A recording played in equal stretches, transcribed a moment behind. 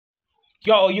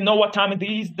Yo, you know what time it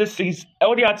is? This is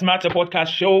LD Arts Matter podcast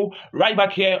show right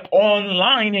back here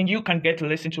online, and you can get to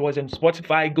listen to us on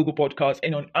Spotify, Google Podcasts,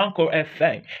 and on Anchor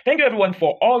FM. Thank you everyone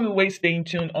for always staying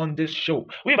tuned on this show.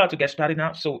 We're about to get started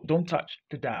now, so don't touch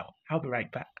the dial. I'll be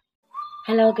right back.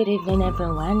 Hello, good evening,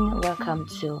 everyone. Welcome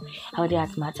to How the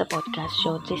Arts Matter podcast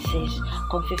show. This is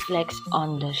ConfiFlex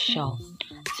on the show.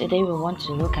 Today, we want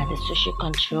to look at the social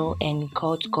control and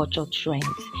cultural trends,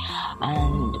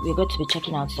 and we're going to be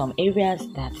checking out some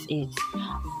areas that it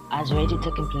has already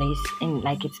taken place in,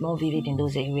 like it's more vivid in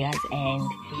those areas, and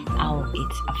how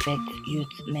it affects youth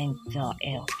mental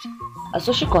health. A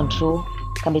social control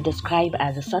can be described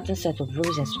as a certain set of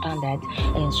rules and standards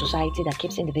in society that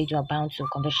keeps individuals bound to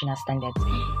conventional standards,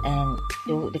 and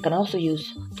they can also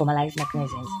use formalized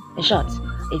mechanisms. In short,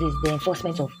 it is the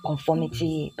enforcement of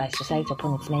conformity by society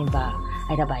upon its member,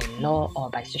 either by law or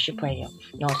by social pressure.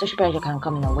 Social pressure can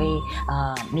come in a way,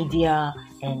 media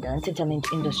and the entertainment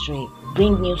industry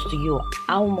bring news to you,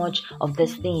 how much of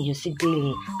this thing you see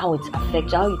daily, how it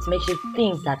affects you, how it makes you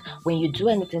think that when you do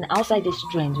anything outside this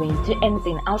trend, when you do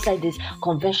anything outside this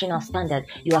conventional standard,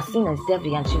 you are seen as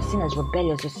deviant, you're seen as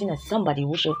rebellious, you're seen as somebody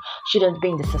who shouldn't be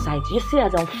in the society, you're seen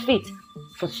as unfit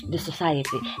for the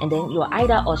society, and then you're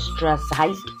either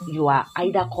ostracized, you are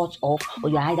either cut off, or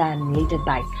you're either annihilated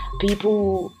by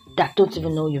people that don't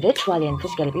even know you virtually and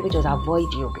physically. People just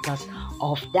avoid you because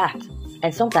of that.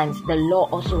 And sometimes the law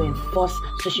also enforce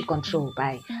social control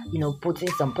by, putting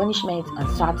some punishment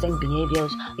on certain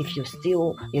behaviors. If you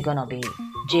steal, you're gonna be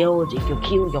jailed. If you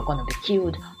kill, you're gonna be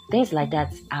killed. Things like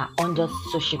that are under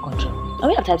social control. And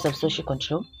we have types of social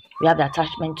control. We have the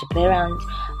attachment to parents,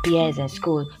 peers, and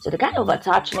school. So the kind of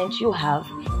attachment you have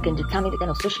can determine the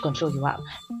kind of social control you have.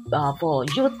 For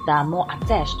youth that are more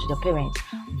attached to the parents,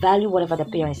 value whatever the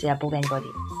parents say above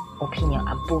anybody's opinion,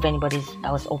 above anybody's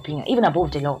else opinion, even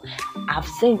above the law. I've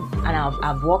seen and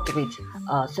I've worked with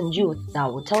some youth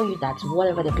that will tell you that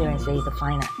whatever the parents say is the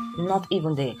final, not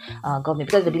even the government,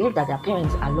 because they believe that their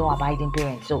parents are law-abiding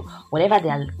parents. So whatever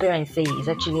their parents say is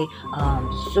actually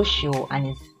social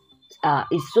and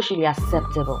is socially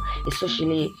acceptable, is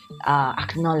socially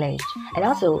acknowledged. And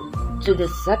also to the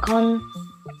second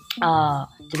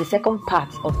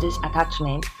part of this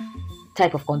attachment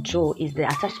type of control is the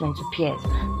attachment to peers.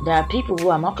 There are people who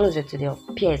are more closer to their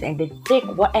peers, and they take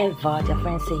whatever their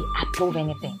friends say above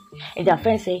anything. If their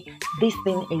friends say this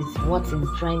thing is what's in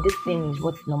trend, this thing is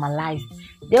what's normalized,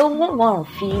 they won't want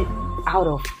to feel out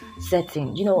of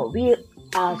setting. We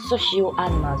are social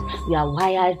animals. We are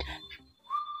wired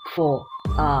for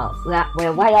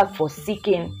we're wired for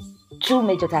seeking two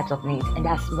major types of needs, and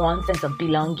that's one, sense of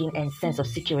belonging and sense of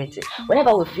security.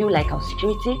 Whenever we feel like our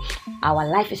security, our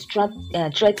life is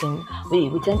threatened,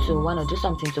 we tend to want to do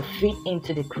something to fit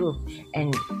into the group,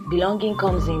 and belonging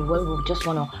comes in when we just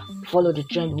want to follow the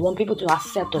trend. We want people to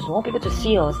accept us, we want people to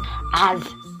see us as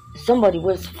somebody who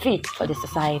is fit for the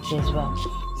society as well.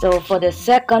 So for the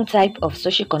second type of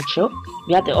social control,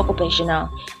 we have the occupational.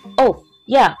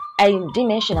 I did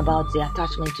mention about the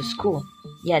attachment to school.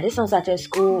 This is certain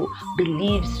school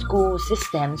beliefs, school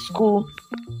systems, school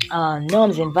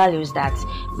norms and values that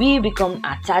we become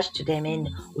attached to them, and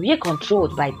we are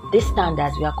controlled by these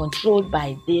standards. We are controlled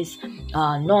by these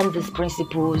norms, these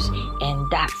principles, and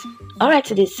that. Alright,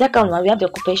 so the second one, we have the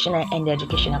occupational and the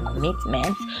educational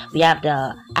commitment. We have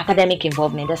the academic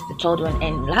involvement, that's the third one.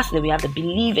 And lastly, we have the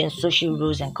belief in social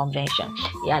rules and convention.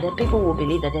 The people will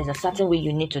believe that there's a certain way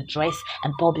you need to dress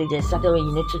in public, there's a certain way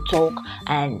you need to talk.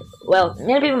 And,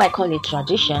 many people might call it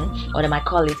tradition, or they might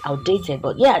call it outdated.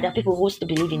 But there are people who still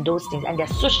believe in those things, and they're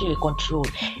socially controlled.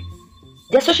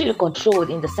 They're socially controlled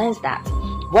in the sense that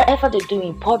whatever they do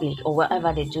in public, or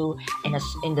whatever they do in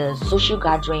the social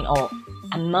gathering or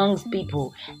amongst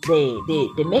people, they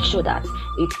make sure that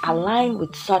it's aligned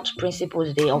with such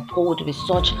principles they uphold, with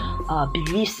such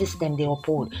belief system they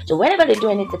uphold. So whenever they do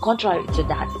anything contrary to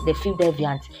that, they feel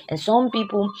deviant. And some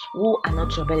people who are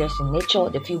not rebellious in nature,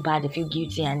 they feel bad, they feel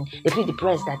guilty, and they feel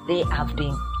depressed that they have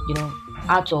been,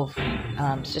 out of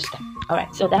system.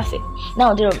 Alright, so that's it.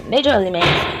 Now there are major elements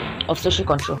of social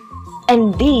control.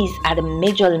 And these are the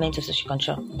major elements of social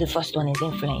control. The first one is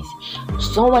influence.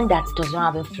 Someone that does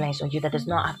not have influence on you, that does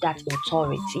not have that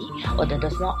authority, or that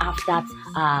does not have that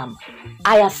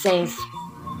higher sense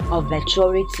of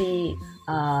maturity,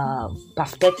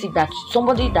 perspective, that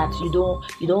somebody that you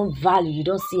don't value, you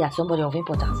don't see as somebody of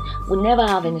importance, will never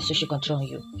have any social control on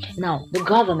you. Now, the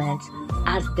government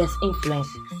has this influence.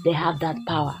 They have that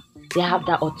power. They have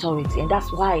that authority. And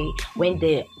that's why when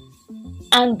they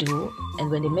undo and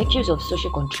when they make use of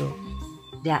social control,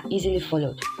 they are easily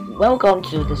followed. When we come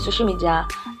to the social media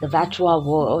the virtual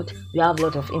world, we have a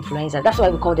lot of influencers. That's why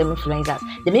we call them influencers.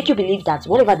 They make you believe that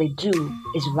whatever they do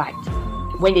is right.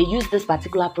 When they use this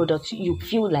particular product, you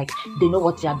feel like they know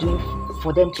what they are doing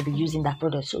for them to be using that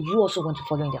product. So you also want to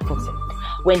follow in their footsteps.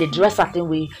 When they dress a certain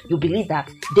way, you believe that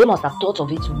they must have thought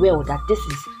of it well, that this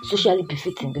is socially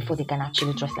befitting before they can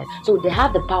actually dress like. So they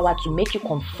have the power to make you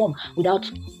conform without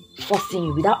forcing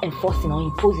you, without enforcing or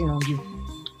imposing on you.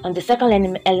 And the second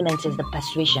element is the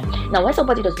persuasion. Now, when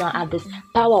somebody does not have this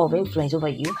power of influence over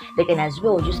you, they can as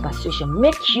well use persuasion,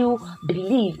 make you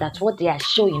believe that what they are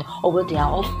showing or what they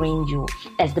are offering you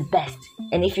is the best.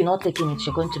 And if you're not taking it,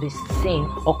 you're going to be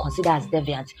seen or considered as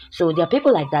deviant. So there are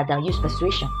people like that use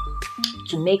persuasion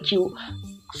to make you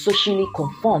socially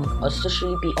conform or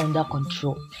socially be under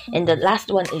control. And the last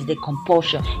one is the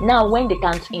compulsion. Now, when they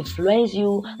can't influence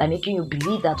you by making you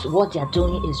believe that what they are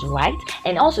doing is right,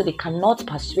 and also they cannot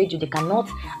persuade you, they cannot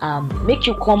make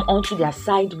you come onto their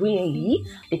side willingly,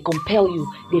 they compel you,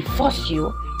 they force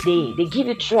you, they give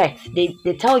you threats, they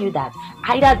tell you that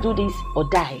either do this or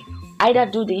die, either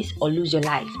do this or lose your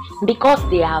life, because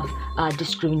they have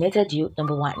discriminated you,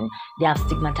 number one. They have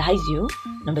stigmatized you,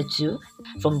 number two,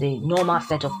 from the normal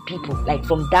set of people, like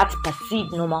from that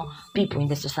perceived normal people in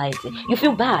the society. You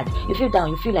feel bad, you feel down,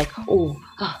 you feel like,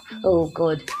 oh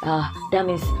God, that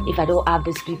means if I don't have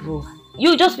these people,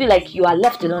 you just feel like you are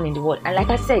left alone in the world. And like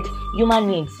I said, human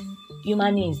needs,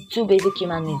 two basic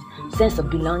human needs: sense of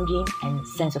belonging and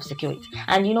sense of security.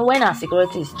 And when our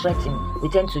security is threatened, we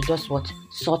tend to just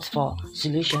sort for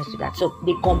solutions to that. So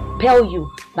they compel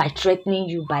you by threatening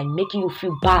you, by making you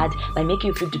feel bad, by making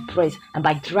you feel depressed, and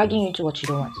by dragging you into what you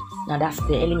don't want. Now that's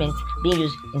the element being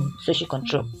used in social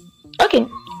control. Okay,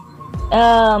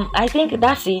 I think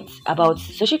that's it about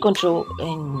social control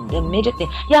and the major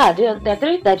thing. Yeah, there are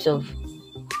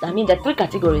three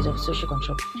categories of social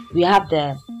control. We have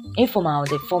the informal,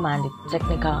 the formal, and the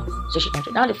technical social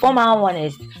control. Now, the formal one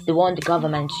is the one the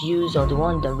government use, or the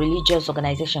one the religious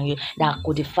organization use, that are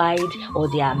codified or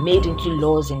they are made into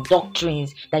laws and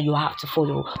doctrines that you have to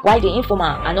follow. While the informal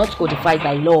are not codified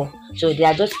by law, so they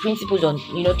are just principles on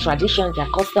traditions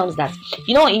and customs that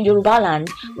in Yoruba land,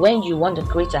 when you want to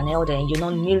greet an elder and you're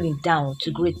not kneeling down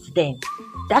to greet them,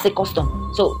 that's a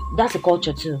custom. So that's a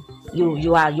culture too.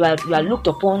 You are looked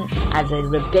upon as a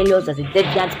rebellious, as a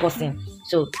deviant person.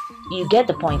 So you get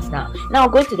the point now. Now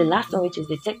going to the last one, which is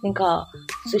the technical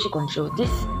social control. This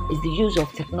is the use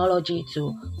of technology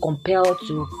to compel,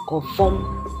 to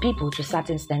conform people to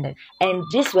certain standards. And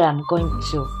this way I'm going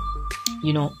to,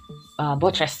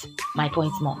 buttress my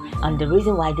points more. And the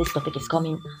reason why this topic is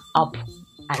coming up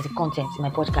as a content in my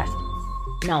podcast.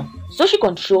 Now, social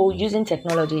control using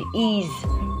technology is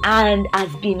and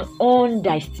has been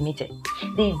underestimated.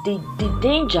 The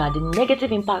danger, the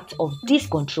negative impact of this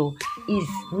control is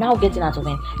now getting out of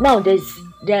hand. Now there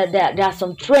are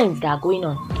some trends that are going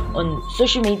on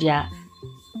social media,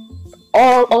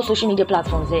 all social media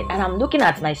platforms there, and I'm looking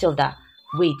at myself that,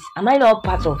 wait, am I not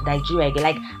part of Nigeria again?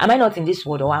 Like, am I not in this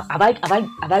world, or have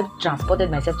I transported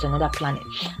myself to another planet?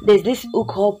 There's this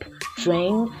hookup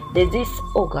trend. There's this,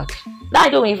 oh God, I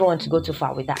don't even want to go too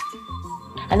far with that.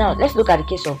 And now let's look at the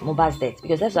case of Mohbad's death,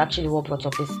 because that's actually what brought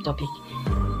up this topic.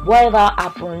 Whatever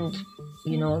happened,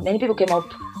 many people came up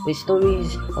with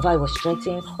stories of how he was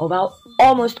threatened, of how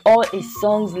almost all his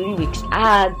songs' lyrics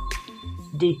had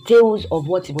details of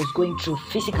what he was going through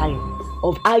physically,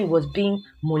 of how he was being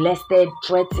molested,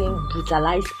 threatened,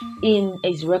 brutalized in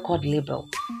his record label.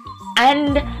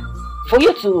 And for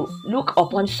you to look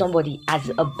upon somebody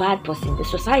as a bad person, the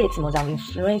society must have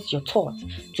influenced your thoughts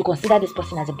to consider this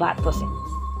person as a bad person.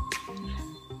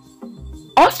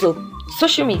 Also,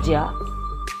 social media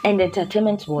and the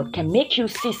entertainment world can make you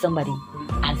see somebody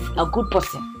as a good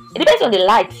person. It depends on the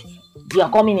light you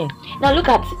are coming in. Now look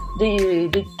at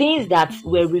the things that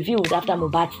were revealed after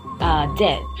Mohbad's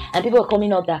death, and people are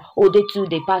coming up that,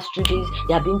 they passed through this,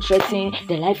 they are being threatened,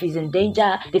 their life is in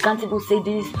danger, they can't even say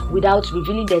this without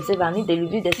revealing themselves, and if they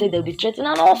reveal themselves, they'll be threatened,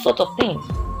 and all sorts of things.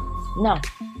 Now,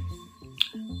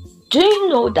 do you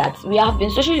know that we have been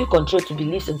socially controlled to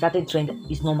believe some certain trend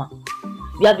is normal?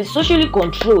 We have been socially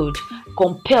controlled,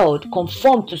 compelled,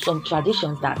 conformed to some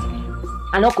traditions that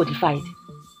are not codified.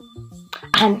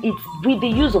 And it's with the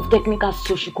use of technical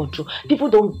social control. People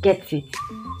don't get it.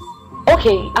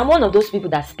 Okay, I'm one of those people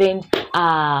that spend,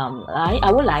 I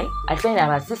won't lie, I spend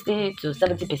about 60 to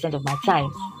 70% of my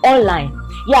time online.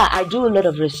 Yeah, I do a lot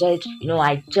of research,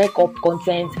 I check up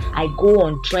content, I go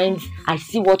on trends, I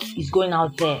see what is going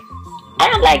out there.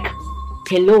 And I'm like,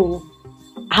 hello,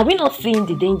 are we not seeing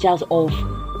the dangers of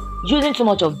using too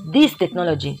much of these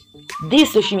technologies,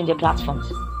 these social media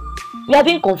platforms? We are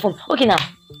being conformed. Okay, now,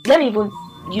 let me even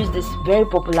use this very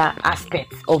popular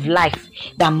aspect of life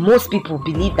that most people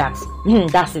believe that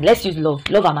that's it. Let's use love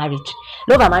and marriage.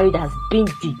 Love and marriage has been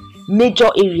the major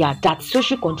area that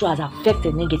social control has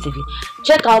affected negatively.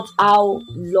 Check out how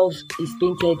love is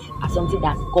painted as something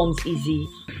that comes easy.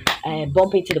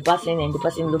 Bump into the person and the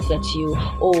person looks at you,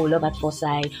 oh, love at first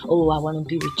sight, oh, I want to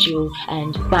be with you,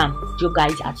 and bam, you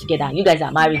guys are together, you guys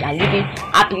are married and living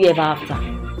happily ever after.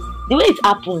 The way it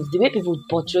happens, the way people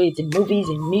portray it in movies,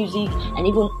 in music, and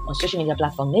even on social media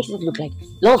platforms makes it look like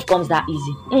love comes that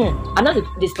easy. I'm not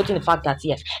disputing the fact that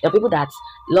yes, there are people that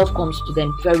love comes to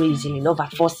them very easily, love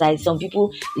at first sight. Some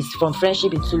people is from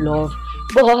friendship into love,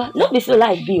 but not be so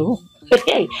like you.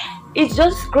 Hey, it's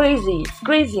just crazy. It's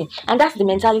crazy, and that's the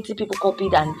mentality people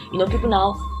copied, and people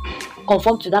now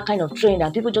conform to that kind of trend,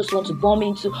 and people just want to bump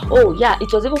into. Oh yeah,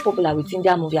 it was even popular with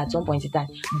India movie at some point in time,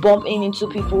 bumping into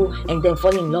people and then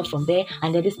falling in love from there,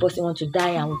 and then this person wants to die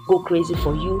and go crazy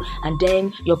for you, and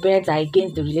then your parents are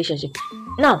against the relationship.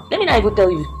 Now let me not even tell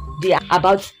you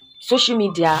about social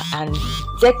media and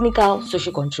technical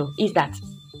social control is that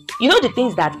the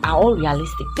things that are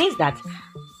unrealistic, things that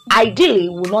ideally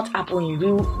will not happen in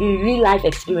real life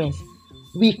experience.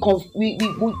 We conclude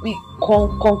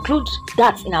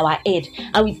that in our head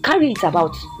and we carry it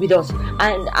about with us.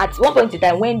 And at one point in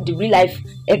time, when the real life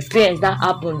experience that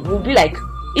happened, we'll be like,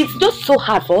 it's just so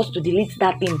hard for us to delete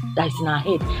that thing that is in our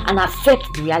head and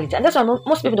accept the reality. And that's why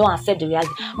most people don't accept the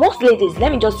reality. Most ladies,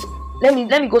 let me go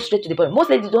straight to the point. Most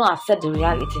ladies don't accept the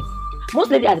reality. Most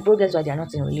ladies are the problems why they are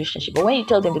not in a relationship. But when you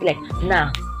tell them, they'll be like,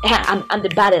 nah, I'm the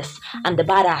baddest. I'm the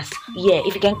badass. Yeah,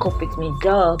 if you can cope with me,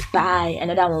 girl, bye.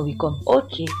 Another one will come.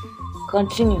 Okay,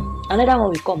 continue. Another one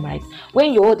will come, right?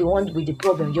 When you're the one with the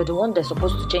problem, you're the one that's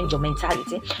supposed to change your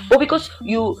mentality. But because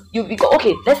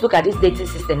okay, let's look at this dating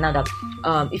system now that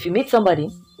if you meet somebody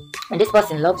and this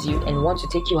person loves you and wants to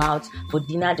take you out for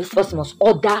dinner, this person must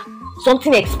order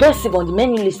something expensive on the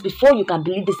menu list before you can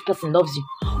believe this person loves you.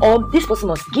 Or this person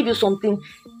must give you something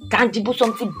tangible,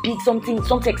 something big, something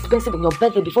expensive on your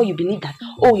birthday before you believe that,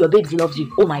 oh, your baby loves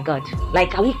you. Oh my God.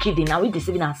 Like, are we kidding? Are we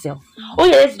deceiving ourselves? Oh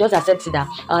yes, just accept that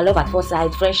love at first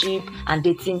sight, friendship and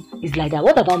dating is like that.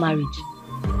 What about marriage?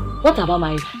 What about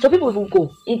marriage? So people who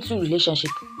go into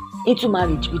relationship, into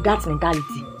marriage with that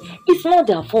mentality, it's not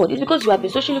their fault. It's because you have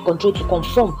been socially controlled to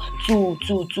conform,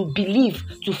 to believe,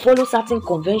 to follow certain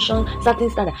convention, certain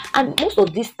standard. And most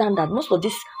of this standard, most of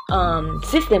this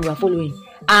system we are following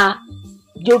are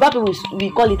Yoruba people, we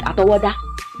call it Atawada.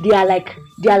 They are like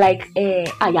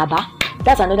Ayaba.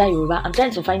 That's another Yoruba. I'm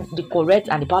trying to find the correct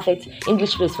and the perfect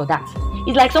English phrase for that.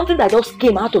 It's like something that just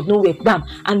came out of nowhere, bam,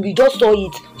 and we just saw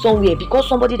it somewhere because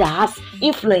somebody that has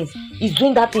influence is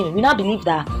doing that thing. We now believe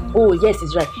that, oh yes,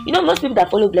 it's right. Most people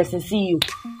that follow Blessing CEO,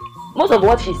 most of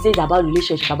what she says about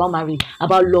relationship, about marriage,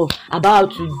 about love,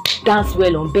 about to dance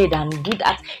well on bed and do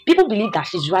that, people believe that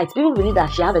she's right. People believe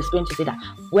that she have experience to say that.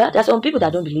 Well, there's some people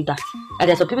that don't believe that, and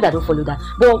there's some people that don't follow that.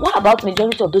 But what about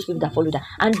majority of those people that follow that?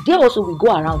 And they also will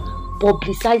go around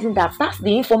publicizing that. That's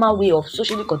the informal way of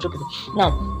socially control people.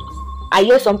 Now, I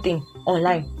hear something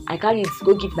online, I carry it,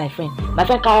 go give my friend. My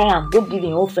friend carry am, go give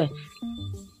him own friend.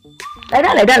 Like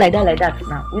that.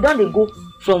 Now, we don't go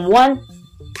from one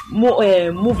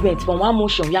movement, from one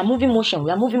motion. We are moving motion.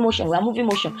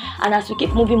 And as we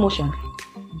keep moving motion,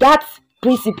 that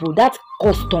principle, that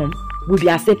custom will be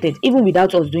accepted even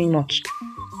without us doing much.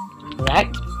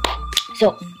 Right?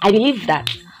 So I believe that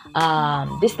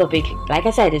this topic, like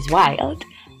I said, is wide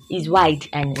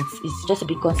and it's just a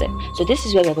big concept. So this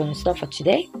is where we're going to stop for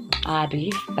today. I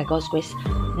believe by God's grace,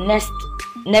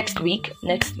 next week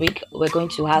we're going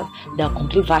to have the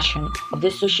complete version of the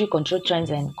social control trends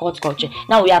and court culture.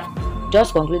 Now we have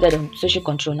just concluded on social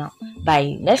control. Now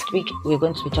by next week we're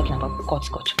going to be talking about court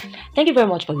culture. Thank you very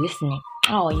much for listening.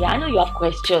 Oh yeah, I know you have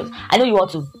questions. I know you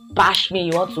want to bash me,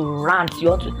 you want to rant, you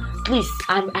want to, please,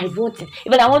 I want it.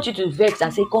 Even I want you to vex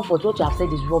and say, Comfort, what you have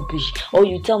said is rubbish. Or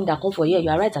you tell me that, Comfort, yeah, you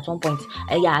are right at one point.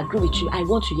 Yeah, I agree with you. I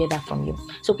want to hear that from you.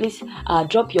 So please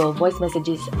drop your voice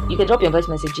messages. You can drop your voice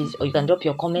messages or you can drop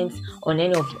your comments on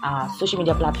any of our social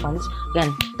media platforms. You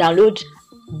can download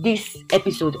this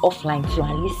episode offline too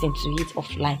and listen to it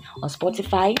offline on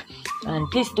Spotify. And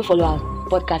please do follow our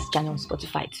podcast channel on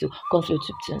Spotify too, Conflow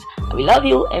Tube Tunes. We love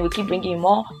you and we keep bringing you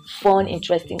more fun,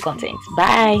 interesting content.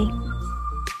 Bye.